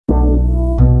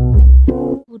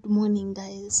morning,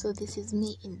 guys. So this is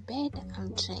me in bed.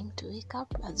 I'm trying to wake up.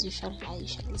 As usual, I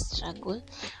usually struggle,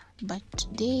 but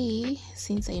today,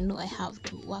 since I know I have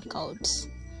to work out,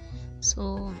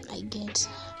 so I get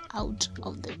out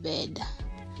of the bed,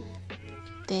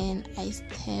 then I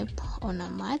step on a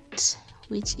mat,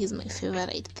 which is my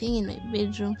favorite thing in my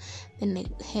bedroom. Then I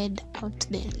head out to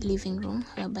the living room,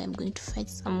 whereby I'm going to fetch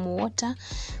some water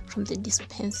from the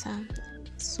dispenser.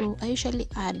 So I usually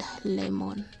add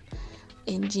lemon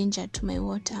and ginger to my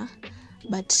water,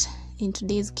 but in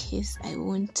today's case I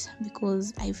won't,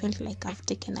 because I felt like I've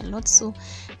taken a lot. So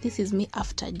this is me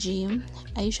after gym.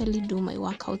 I usually do my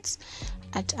workouts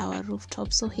at our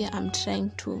rooftop, so here I'm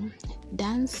trying to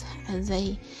dance as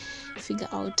I figure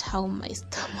out how my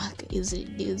stomach is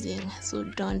reducing, so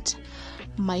don't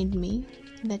mind me.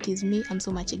 That is me. I'm so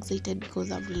much excited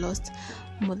because I've lost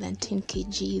more than 10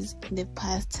 kgs in the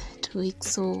past 2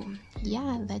 weeks. So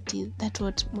yeah, that's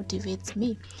what motivates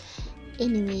me.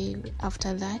 Anyway,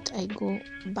 after that I go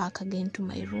back again to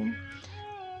my room.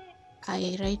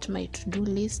 I write my to-do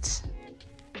list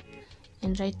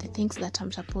and write the things that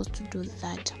I'm supposed to do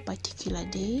that particular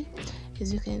day.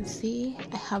 As you can see,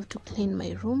 I have to clean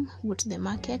my room, go to the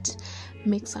market,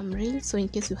 make some reels. So in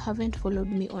case you haven't followed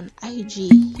me on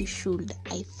IG, you should.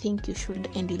 I think you should,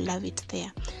 and you love it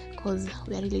there, because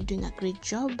we are really doing a great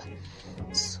job.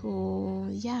 So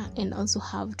yeah, and also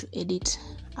have to edit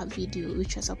a video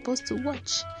which you're supposed to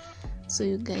watch. So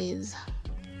you guys,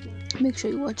 make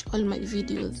sure you watch all my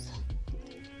videos.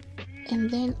 And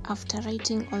then after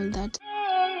writing all that,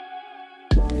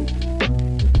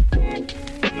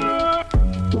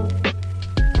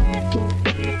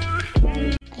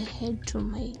 I head to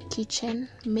my kitchen,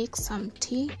 make some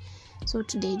tea. So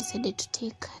today I decided to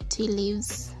take tea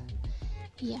leaves,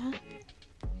 yeah,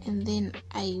 and then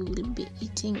I will be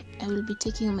taking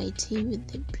my tea with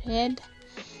the bread.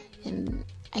 And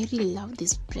I really love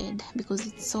this bread because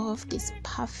it's soft, it's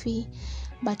puffy.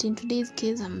 But in today's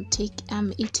case, I'm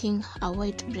eating a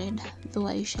white bread, though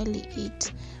I usually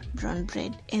eat brown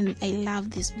bread. And I love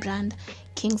this brand.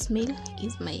 Kingsmill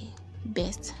is my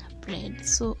best bread.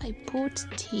 So I put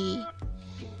tea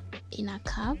in a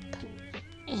cup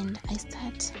and I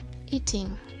start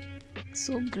eating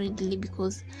so greedily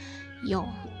because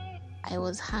I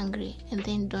was hungry. And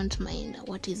then don't mind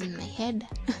what is in my head.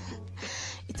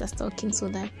 It's a stocking, so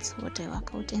that's what I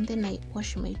work out. And then I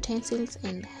wash my utensils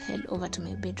and head over to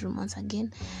my bedroom once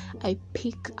again. I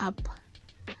pick up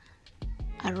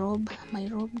my robe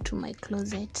to my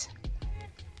closet,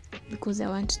 because I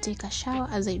want to take a shower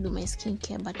as I do my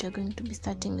skincare. But we're going to be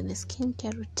starting with the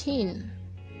skincare routine.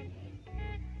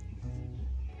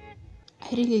 I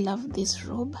really love this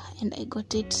robe and I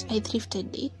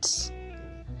thrifted it.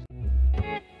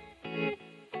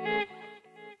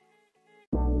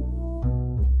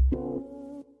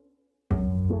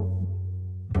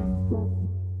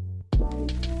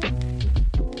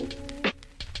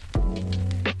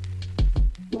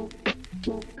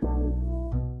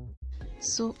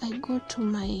 So I go to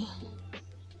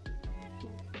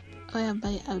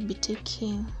whereby I'll be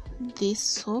taking this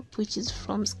soap, which is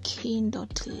from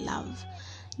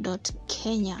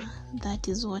skin.love.kenya. That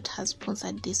is what has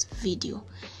sponsored this video.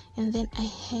 And then I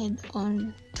head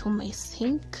on to my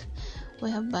sink,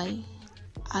 whereby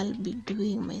I'll be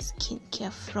doing my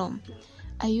skincare from.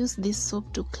 I use this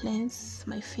soap to cleanse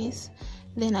my face,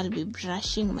 then I'll be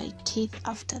brushing my teeth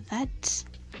after that.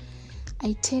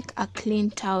 I take a clean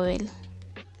towel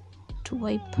to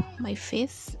wipe my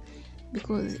face,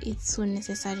 because it's so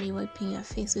necessary wiping your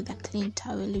face with a clean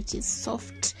towel which is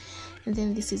soft. And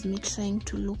then this is me trying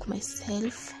to look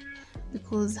myself,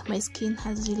 because my skin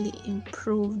has really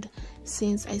improved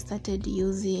since I started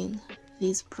using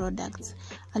these products.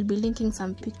 I'll be linking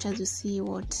some pictures to see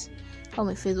how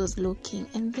my face was looking.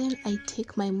 And then I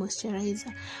take my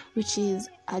moisturizer, which is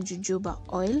a jojoba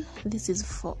oil. This is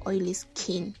for oily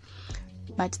skin,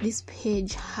 but this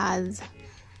page has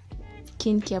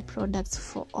skincare products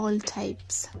for all skin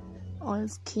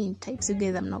types, you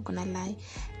guys. I'm not gonna lie.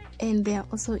 And they are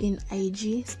also in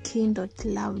IG,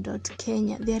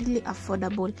 skin.love.kenya. They are really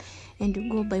affordable, and you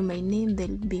go by my name,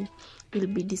 you'll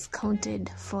be discounted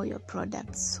for your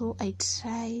products. So I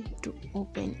try to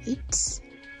open it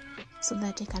so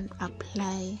that I can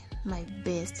apply my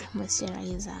best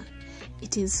moisturizer.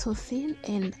 It is so thin,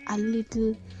 and a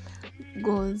little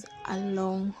goes a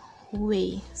long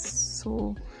way.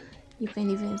 So you can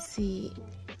even see,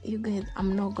 you guys,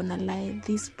 I'm not gonna lie,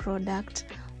 this product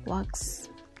works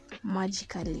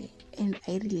magically and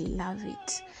I really love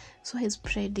it. So I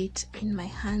spread it in my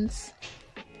hands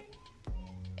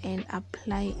and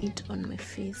apply it on my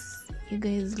face. You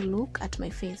guys look at my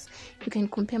face. You can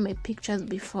compare my pictures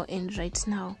before and right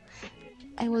now.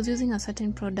 I was using a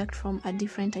certain product from a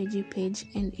different IG page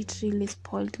and it really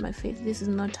spoiled my face. This is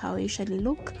not how I usually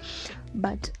look,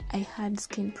 but I had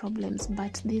skin problems.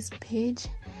 But this page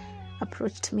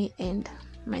approached me and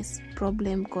my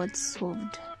problem got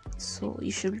solved. So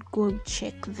you should go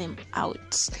check them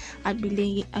out. I'll be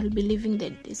leaving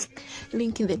the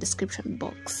link in the description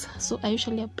box. So I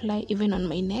usually apply even on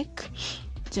my neck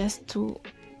just to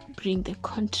bring the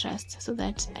contrast so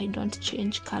that I don't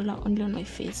change color only on my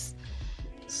face.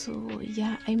 So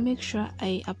yeah, I make sure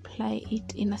I apply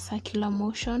it in a circular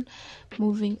motion,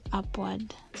 moving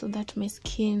upward, so that my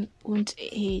skin won't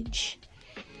age,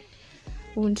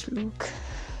 won't look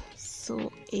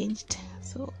so aged.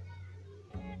 So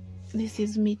this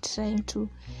is me trying to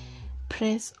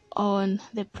press on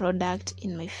the product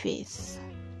in my face.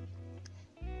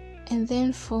 And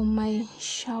then for my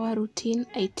shower routine,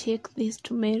 I take this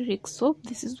turmeric soap.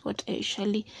 This is what I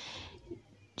usually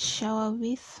shower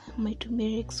with, my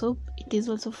turmeric soap. It is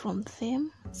also from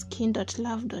them,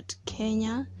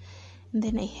 skin.love.kenya. And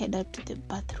then I head out to the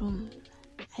bathroom.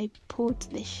 I put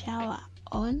the shower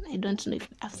on. I don't know if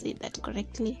I've said that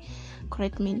correctly.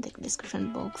 Correct me in the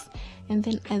description box. And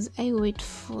then as I wait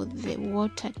for the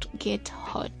water to get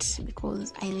hot,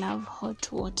 because I love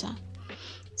hot water,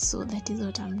 so that is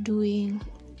what I'm doing.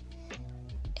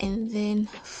 And then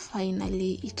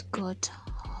finally it got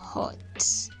hot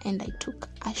and I took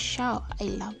a shower. I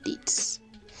loved it.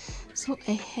 So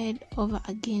I head over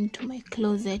again to my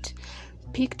closet,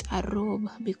 picked a robe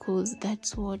because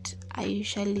that's what I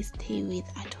usually stay with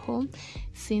at home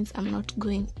since I'm not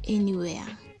going anywhere.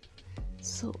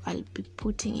 So I'll be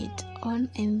putting it on,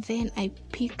 and then I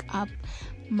pick up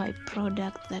my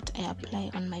product that I apply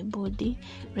on my body.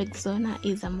 Rexona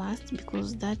is a must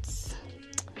because that's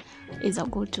is a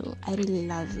go-to. I really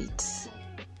love it.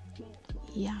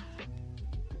 Yeah.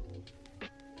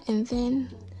 And then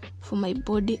for my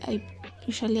body, I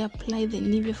usually apply the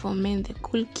Nivea for Men, the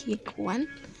Cool Kick one,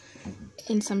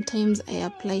 and sometimes I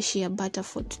apply shea butter.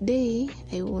 For today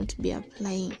I won't be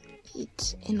applying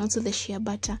it. And also the shea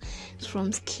butter is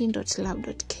from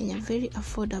skin.love.kenya, very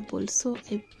affordable. So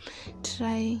I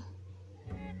try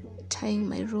tying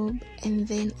my robe and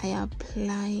then I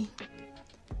apply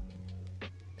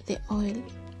the oil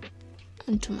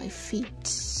onto my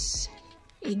feet.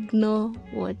 Ignore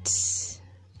what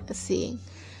I'm saying.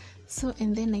 So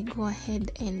and then I go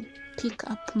ahead and pick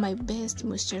up my best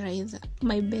moisturizer,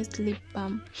 my best lip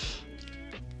balm.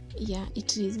 Yeah,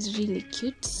 it is really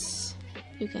cute.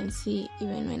 You can see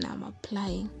even when I'm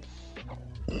applying,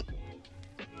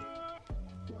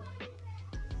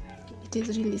 it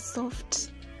is really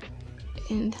soft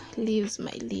and leaves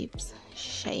my lips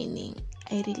shining.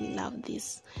 I really love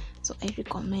this, so I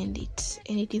recommend it,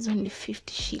 and it is only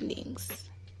 50 shillings.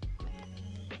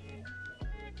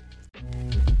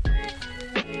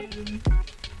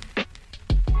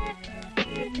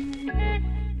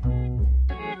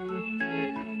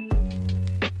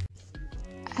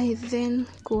 I then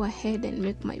go ahead and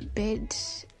make my bed,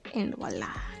 and voila,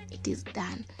 it is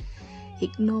done.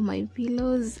 Ignore my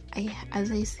pillows. As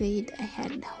I said, I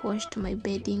had washed my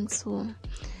bedding, so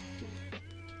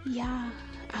yeah,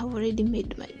 I've already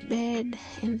made my bed.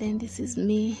 And then this is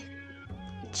me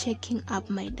checking up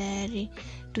my diary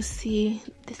to see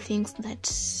the things that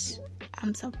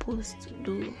I'm supposed to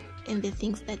do and the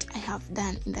things that I have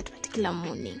done in that particular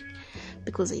morning,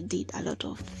 because I did a lot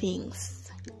of things.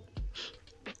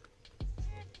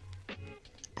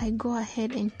 I go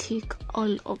ahead and tick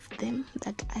all of them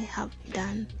that I have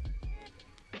done.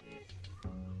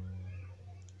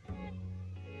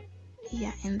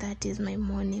 Yeah, and that is my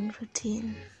morning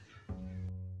routine.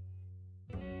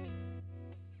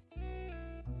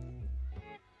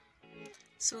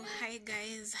 So hi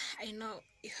guys, I know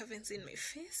you haven't seen my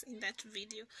face in that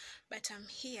video, but I'm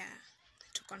here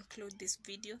to conclude this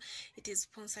video. It is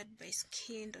sponsored by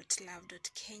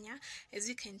skin.love.kenya. As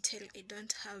you can tell, I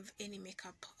don't have any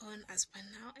makeup on as per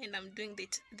now, and I'm doing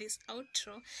this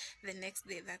outro the next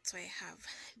day. That's why I have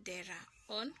Dera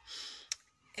on.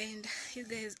 And you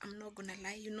guys, I'm not gonna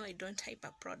lie, you know I don't hype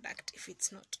a product if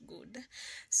it's not good.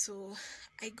 So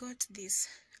I got this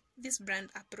brand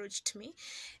approached me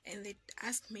and they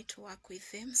asked me to work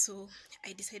with them, so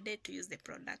I decided to use the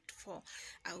product for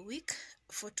a week,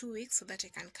 for 2 weeks, so that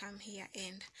I can come here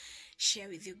and share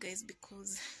with you guys,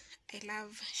 because I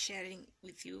love sharing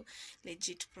with you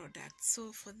legit products.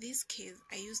 So for this case,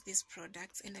 I use these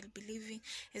products, and I'll be leaving,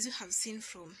 as you have seen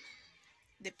from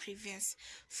the previous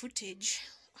footage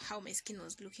how my skin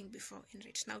was looking before and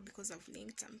right now, because I've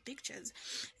linked some pictures.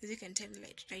 As you can tell,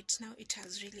 like right now it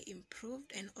has really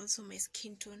improved, and also my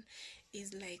skin tone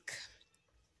is like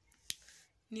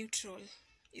neutral,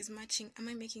 is matching. Am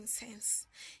I making sense?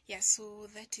 Yeah, so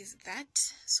that is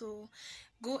that. So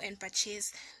go and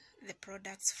purchase the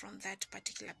products from that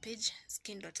particular page,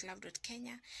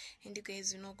 skin.love.kenya, and you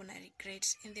guys are not gonna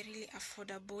regret, and they're really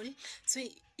affordable. So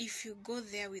if you go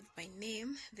there with my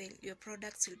name, then your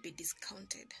products will be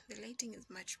discounted. The lighting is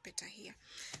much better here,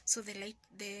 so the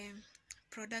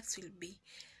products will be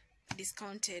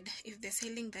discounted. If they're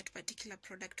selling that particular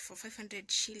product for 500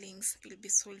 shillings, it will be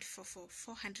sold for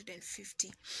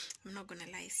 450. I'm not gonna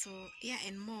lie. So yeah,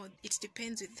 and more, it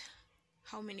depends with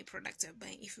how many products you're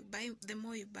buying. If you buy, the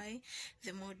more you buy,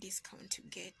 the more discount you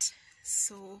get.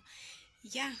 So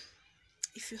yeah,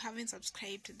 if you haven't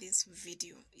subscribed to this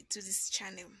video, to this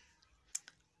channel,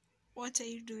 what are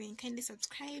you doing? Kindly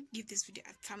subscribe, give this video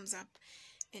a thumbs up,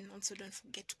 and also don't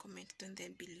forget to comment down there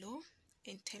below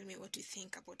and tell me what you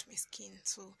think about my skin.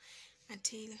 So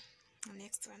until the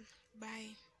next one,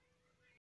 bye.